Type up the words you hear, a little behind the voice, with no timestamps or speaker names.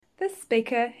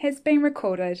speaker has been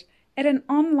recorded at an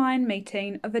online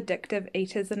meeting of Addictive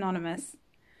Eaters Anonymous.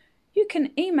 You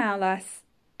can email us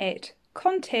at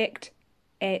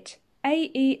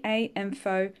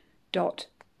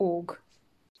contact@aeainfo.org.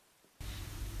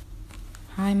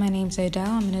 Hi, my name's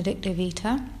Odell. I'm an addictive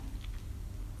eater.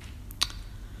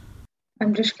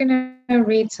 I'm just going to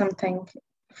read something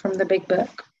from the big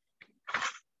book.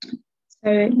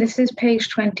 So this is page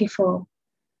 24.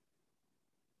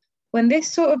 When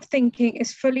this sort of thinking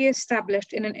is fully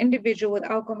established in an individual with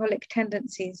alcoholic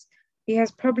tendencies, he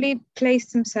has probably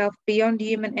placed himself beyond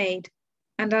human aid,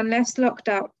 and unless locked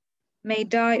up, may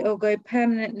die or go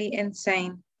permanently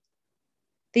insane.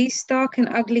 These stark and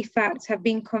ugly facts have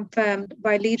been confirmed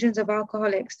by legions of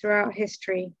alcoholics throughout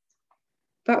history.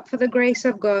 But for the grace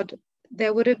of God,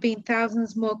 there would have been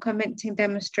thousands more convincing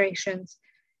demonstrations.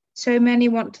 So many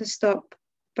want to stop,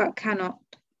 but cannot.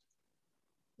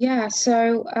 Yeah,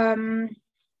 so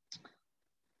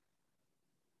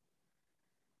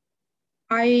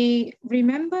I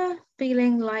remember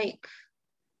feeling like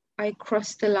I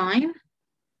crossed the line,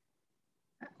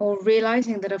 or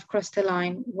realizing that I've crossed the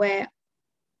line where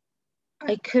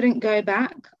I couldn't go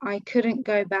back. I couldn't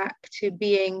go back to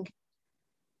being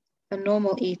a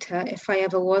normal eater if I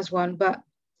ever was one. But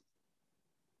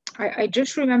I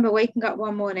just remember waking up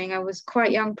one morning. I was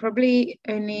quite young, probably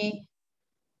only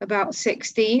about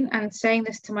 16, and saying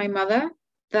this to my mother,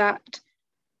 that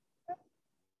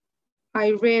I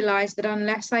realized that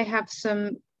unless I have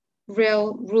some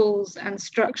real rules and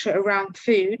structure around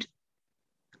food,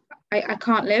 I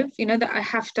can't live, that I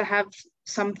have to have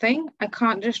something. I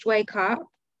can't just wake up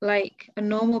like a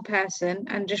normal person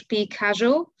and just be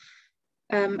casual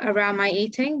around my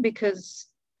eating, because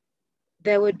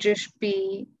there would just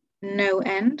be no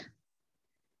end.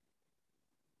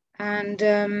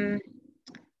 And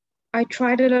I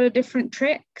tried a lot of different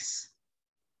tricks,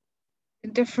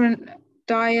 different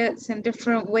diets and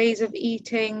different ways of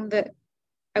eating that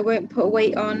I won't put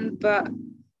weight on, but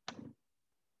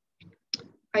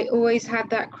I always had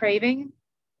that craving.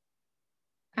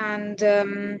 And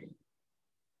I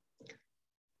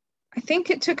think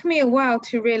it took me a while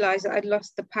to realize that I'd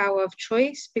lost the power of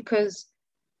choice, because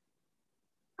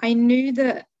I knew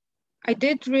that I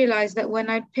did realize that when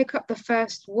I'd pick up the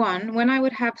first one, when I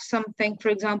would have something, for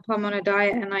example, I'm on a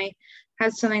diet and I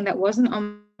had something that wasn't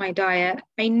on my diet,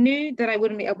 I knew that I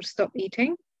wouldn't be able to stop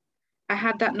eating. I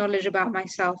had that knowledge about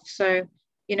myself. So,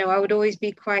 I would always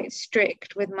be quite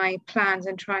strict with my plans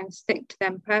and try and stick to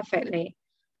them perfectly.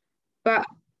 But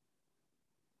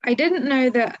I didn't know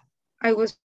that I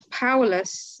was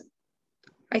powerless.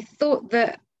 I thought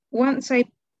that once I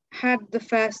had the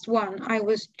first one, I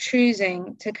was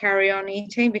choosing to carry on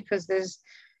eating because there's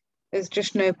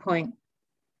just no point.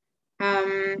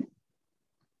 But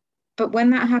when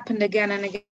that happened again and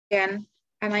again,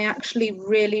 and I actually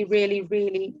really, really,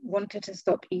 really wanted to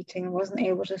stop eating and wasn't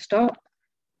able to stop,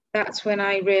 that's when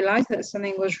I realized that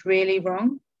something was really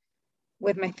wrong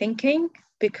with my thinking,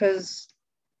 because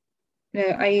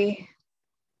I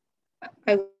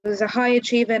was a high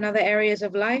achiever in other areas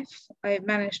of life. I've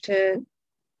managed to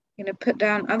put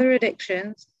down other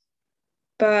addictions,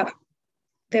 but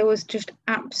there was just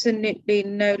absolutely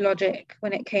no logic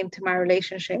when it came to my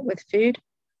relationship with food.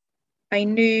 I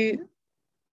knew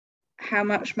how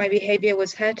much my behavior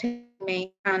was hurting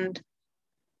me, and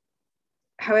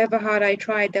however hard I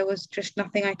tried, there was just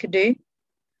nothing I could do.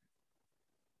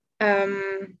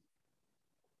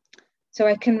 So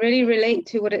I can really relate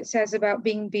to what it says about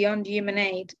being beyond human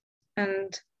aid,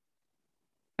 and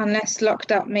unless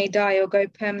locked up may die or go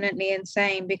permanently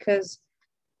insane, because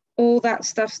all that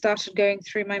stuff started going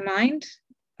through my mind.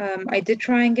 I did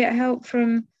try and get help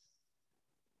from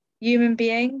human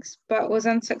beings, but was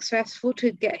unsuccessful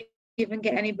to even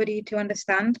get anybody to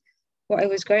understand what I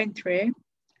was going through.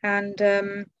 And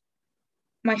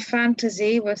my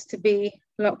fantasy was to be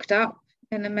locked up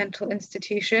in a mental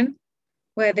institution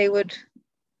where they would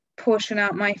portion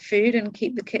out my food and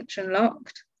keep the kitchen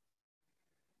locked.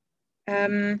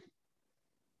 And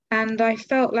I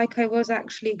felt like I was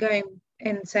actually going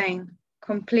insane,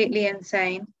 completely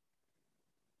insane.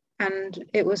 And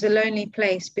it was a lonely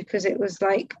place, because it was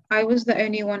like I was the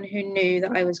only one who knew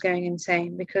that I was going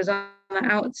insane, because on the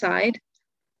outside,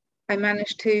 I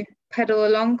managed to pedal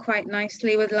along quite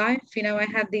nicely with life. I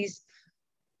had these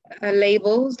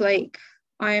labels like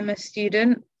I am a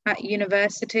student at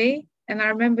university. And I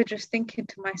remember just thinking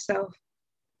to myself,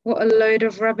 what a load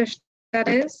of rubbish that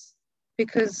is,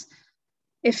 because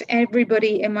if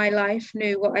everybody in my life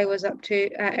knew what I was up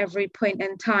to at every point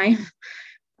in time,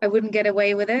 I wouldn't get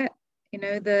away with it.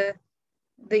 The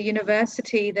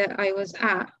university that I was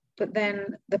at but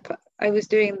then I was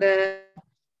doing the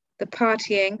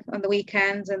partying on the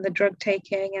weekends and the drug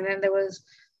taking, and then there was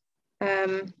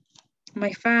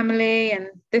my family and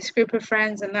this group of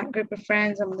friends and that group of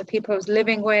friends and the people I was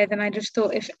living with. And I just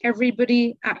thought, if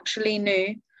everybody actually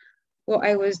knew what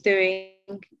I was doing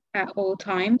at all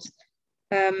times,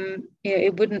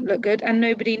 it wouldn't look good. And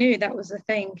nobody knew. That was the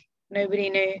thing. Nobody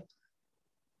knew.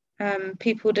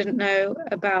 People didn't know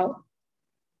about,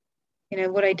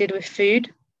 what I did with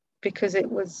food, because it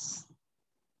was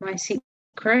my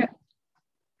secret.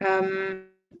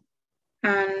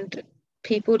 And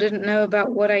people didn't know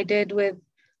about what I did with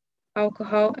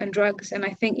alcohol and drugs. And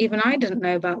I think even I didn't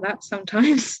know about that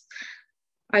sometimes.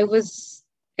 I was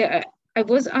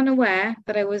unaware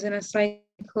that I was in a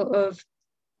cycle of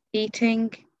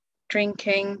eating,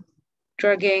 drinking,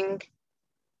 drugging,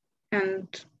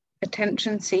 and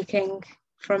attention seeking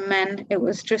from men. It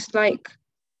was just like,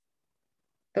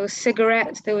 there was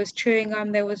cigarettes, there was chewing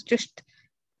gum, there was just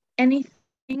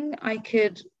anything I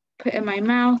could put in my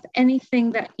mouth,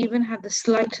 anything that even had the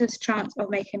slightest chance of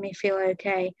making me feel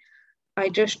okay. I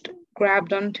just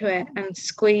grabbed onto it and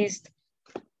squeezed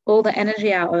all the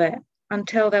energy out of it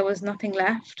until there was nothing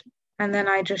left. And then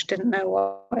I just didn't know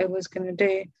what I was going to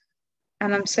do.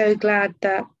 And I'm so glad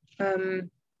that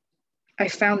I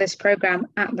found this program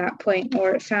at that point,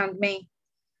 or it found me,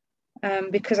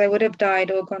 because I would have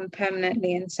died or gone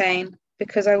permanently insane,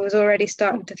 because I was already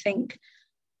starting to think,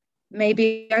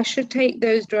 maybe I should take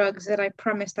those drugs that I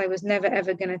promised I was never,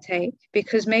 ever going to take,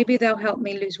 because maybe they'll help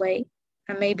me lose weight,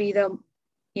 and maybe they'll,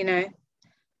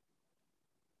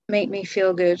 make me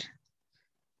feel good.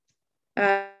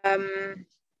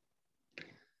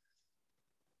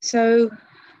 So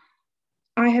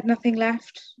I had nothing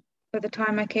left by the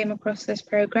time I came across this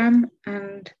program,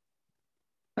 and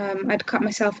I'd cut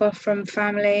myself off from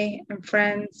family and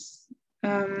friends.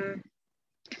 And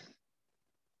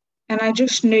I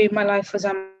just knew my life was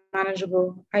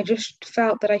unmanageable. I just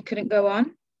felt that I couldn't go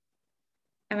on.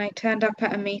 And I turned up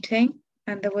at a meeting,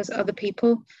 and there was other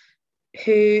people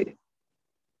who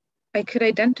I could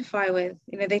identify with.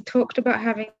 They talked about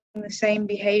having the same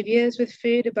behaviors with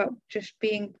food, about just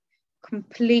being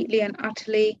completely and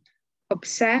utterly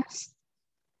obsessed,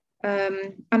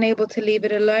 unable to leave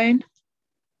it alone.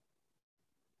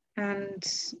 And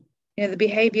the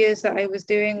behaviors that I was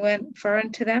doing weren't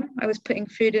foreign to them. I was putting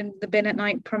food in the bin at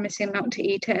night, promising not to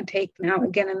eat it, and taking it out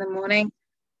again in the morning,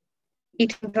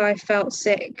 eating until I felt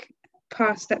sick,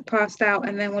 passed out,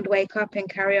 and then would wake up and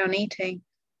carry on eating.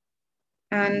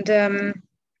 And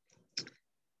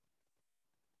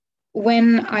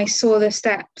when I saw the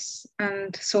steps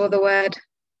and saw the word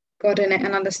God in it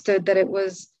and understood that it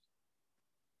was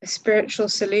a spiritual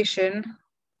solution,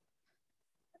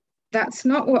 that's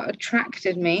not what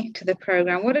attracted me to the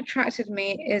program. What attracted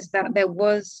me is that there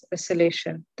was a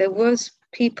solution. There was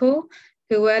people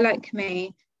who were like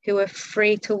me, who were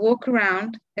free to walk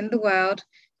around in the world,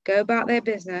 go about their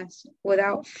business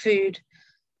without food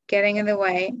getting in the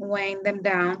way, weighing them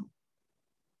down,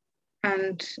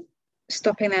 and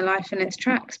stopping their life in its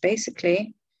tracks,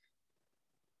 basically.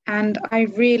 And I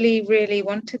really, really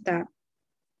wanted that.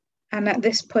 And at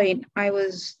this point, I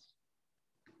was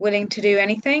willing to do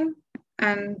anything.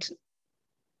 And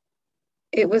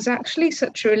it was actually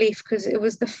such a relief, because it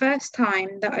was the first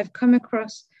time that I've come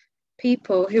across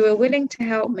people who were willing to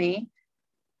help me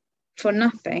for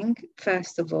nothing,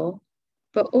 first of all,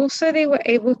 but also they were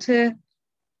able to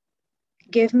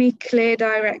give me clear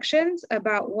directions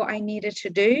about what I needed to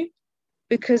do,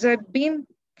 because I've been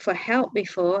for help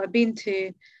before. I've been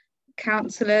to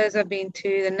counselors, I've been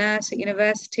to the nurse at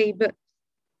university, but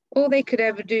all they could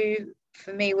ever do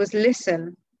for me was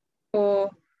listen.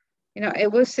 Or,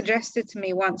 it was suggested to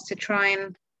me once to try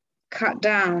and cut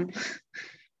down.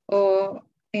 Or,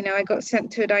 I got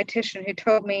sent to a dietitian who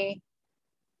told me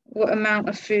what amount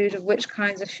of food, of which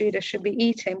kinds of food I should be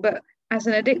eating. But as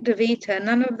an addictive eater,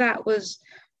 none of that was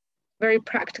very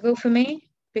practical for me,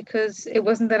 because it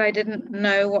wasn't that I didn't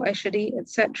know what I should eat,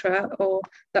 etc., or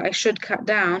that I should cut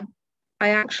down.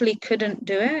 I actually couldn't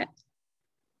do it.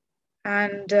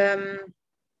 And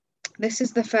this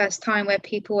is the first time where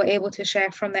people were able to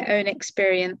share from their own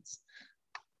experience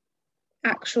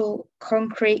actual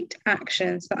concrete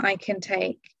actions that I can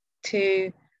take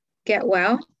to get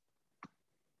well.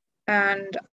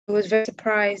 And I was very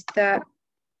surprised that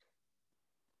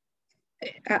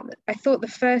I thought the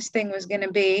first thing was going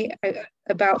to be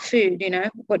about food,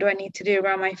 what do I need to do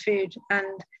around my food?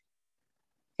 And,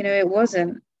 it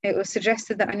wasn't. It was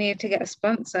suggested that I needed to get a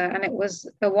sponsor, and it was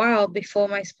a while before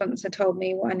my sponsor told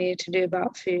me what I needed to do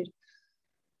about food.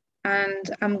 And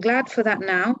I'm glad for that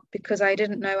now, because I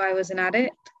didn't know I was an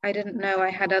addict. I didn't know I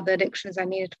had other addictions I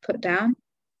needed to put down.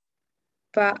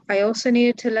 But I also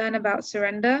needed to learn about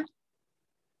surrender,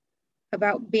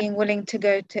 about being willing to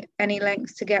go to any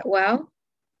lengths to get well.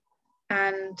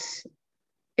 And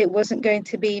it wasn't going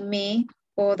to be me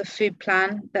or the food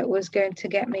plan that was going to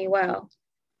get me well.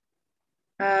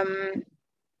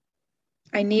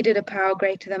 I needed a power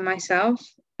greater than myself,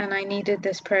 and I needed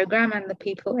this program and the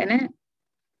people in it.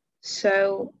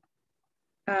 So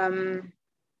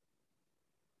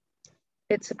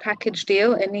it's a package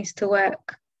deal. It needs to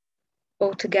work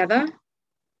all together.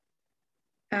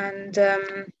 And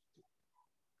I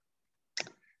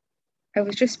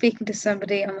was just speaking to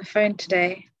somebody on the phone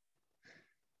today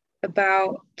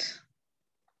about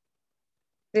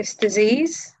this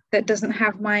disease that doesn't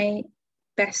have my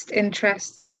best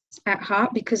interests at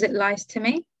heart, because it lies to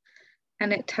me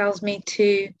and it tells me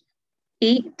to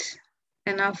eat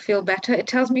and I'll feel better. It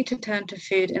tells me to turn to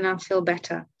food and I'll feel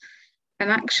better.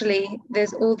 And actually,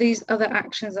 there's all these other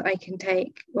actions that I can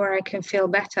take where I can feel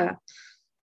better,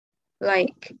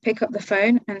 like pick up the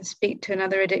phone and speak to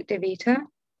another addictive eater,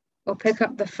 or pick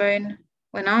up the phone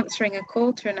when answering a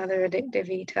call to another addictive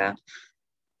eater.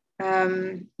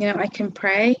 I can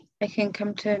pray, I can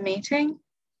come to a meeting,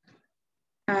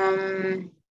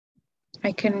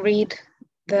 I can read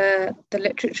the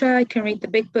literature, I can read the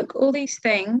big book. All these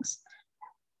things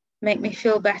make me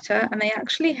feel better, and they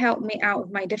actually help me out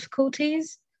of my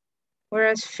difficulties,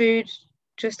 whereas food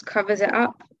just covers it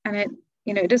up, and it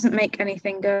doesn't make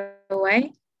anything go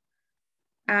away.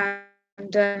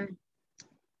 And I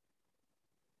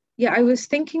was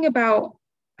thinking about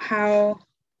how,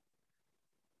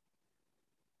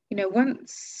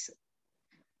 once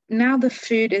now the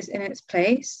food is in its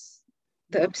place,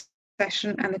 the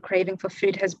obsession and the craving for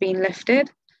food has been lifted,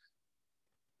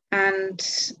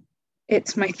 and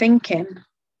it's my thinking.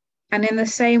 And in the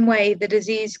same way, the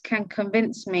disease can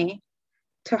convince me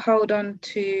to hold on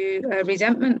to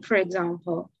resentment, for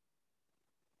example.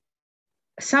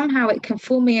 Somehow it can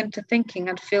fool me into thinking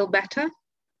I'd feel better.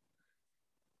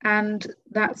 And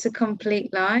that's a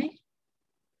complete lie.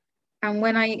 And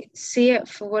when I see it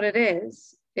for what it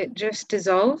is, it just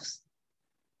dissolves.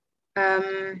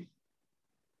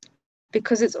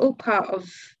 Because it's all part of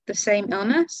the same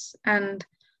illness, and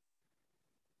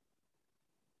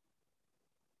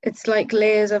it's like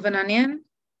layers of an onion.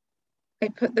 I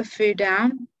put the food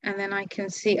down and then I can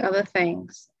see other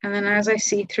things. And then as I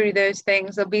see through those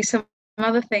things, there'll be some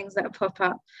other things that pop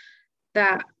up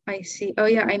that I see, oh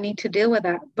yeah, I need to deal with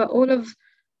that. But all of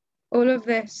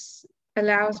this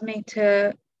allows me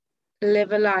to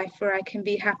live a life where I can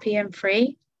be happy and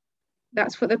free.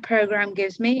 That's what the program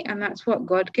gives me, and that's what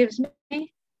God gives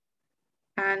me.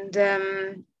 And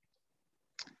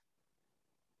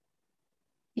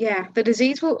the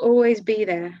disease will always be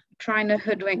there, trying to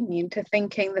hoodwink me into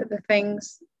thinking that the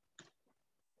things,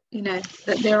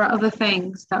 that there are other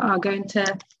things that are going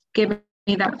to give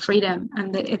me that freedom,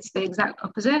 and that it's the exact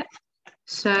opposite.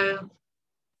 So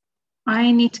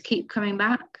I need to keep coming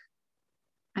back.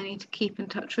 I need to keep in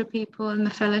touch with people in the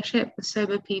fellowship, with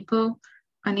sober people.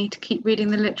 I need to keep reading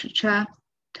the literature,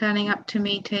 turning up to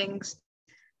meetings,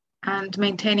 and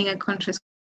maintaining a conscious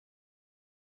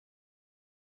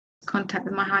contact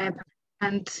with my higher power.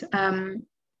 And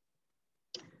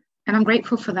I'm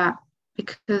grateful for that,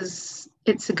 because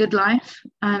it's a good life,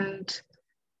 and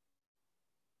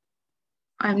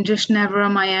I'm just never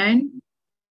on my own,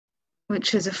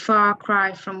 which is a far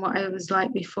cry from what I was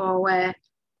like before, where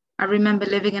I remember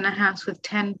living in a house with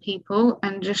 10 people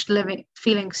and just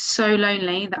feeling so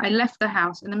lonely that I left the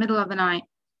house in the middle of the night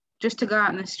just to go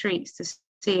out in the streets to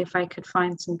see if I could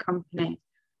find some company.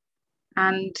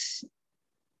 And,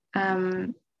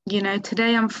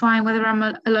 today I'm fine whether I'm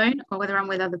alone or whether I'm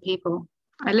with other people.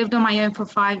 I lived on my own for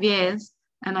 5 years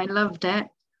and I loved it.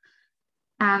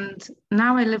 And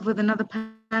now I live with another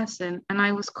person, and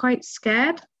I was quite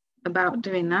scared about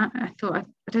doing that. I thought, I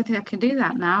don't think I can do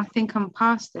that now. I think I'm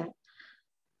past it.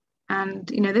 And,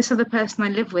 this other person I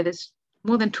live with is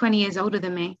more than 20 years older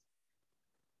than me.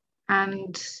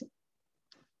 And,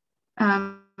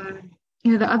 the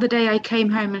other day I came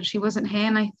home and she wasn't here,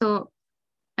 and I thought,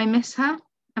 I miss her.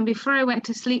 And before I went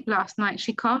to sleep last night,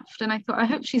 she coughed, and I thought, I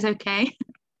hope she's okay.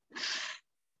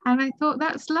 And I thought,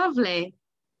 that's lovely,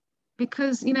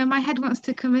 because, my head wants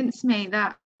to convince me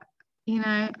that,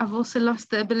 I've also lost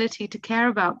the ability to care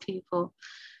about people.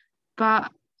 But,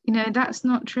 that's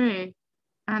not true.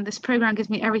 And this program gives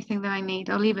me everything that I need.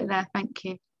 I'll leave it there. Thank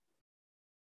you.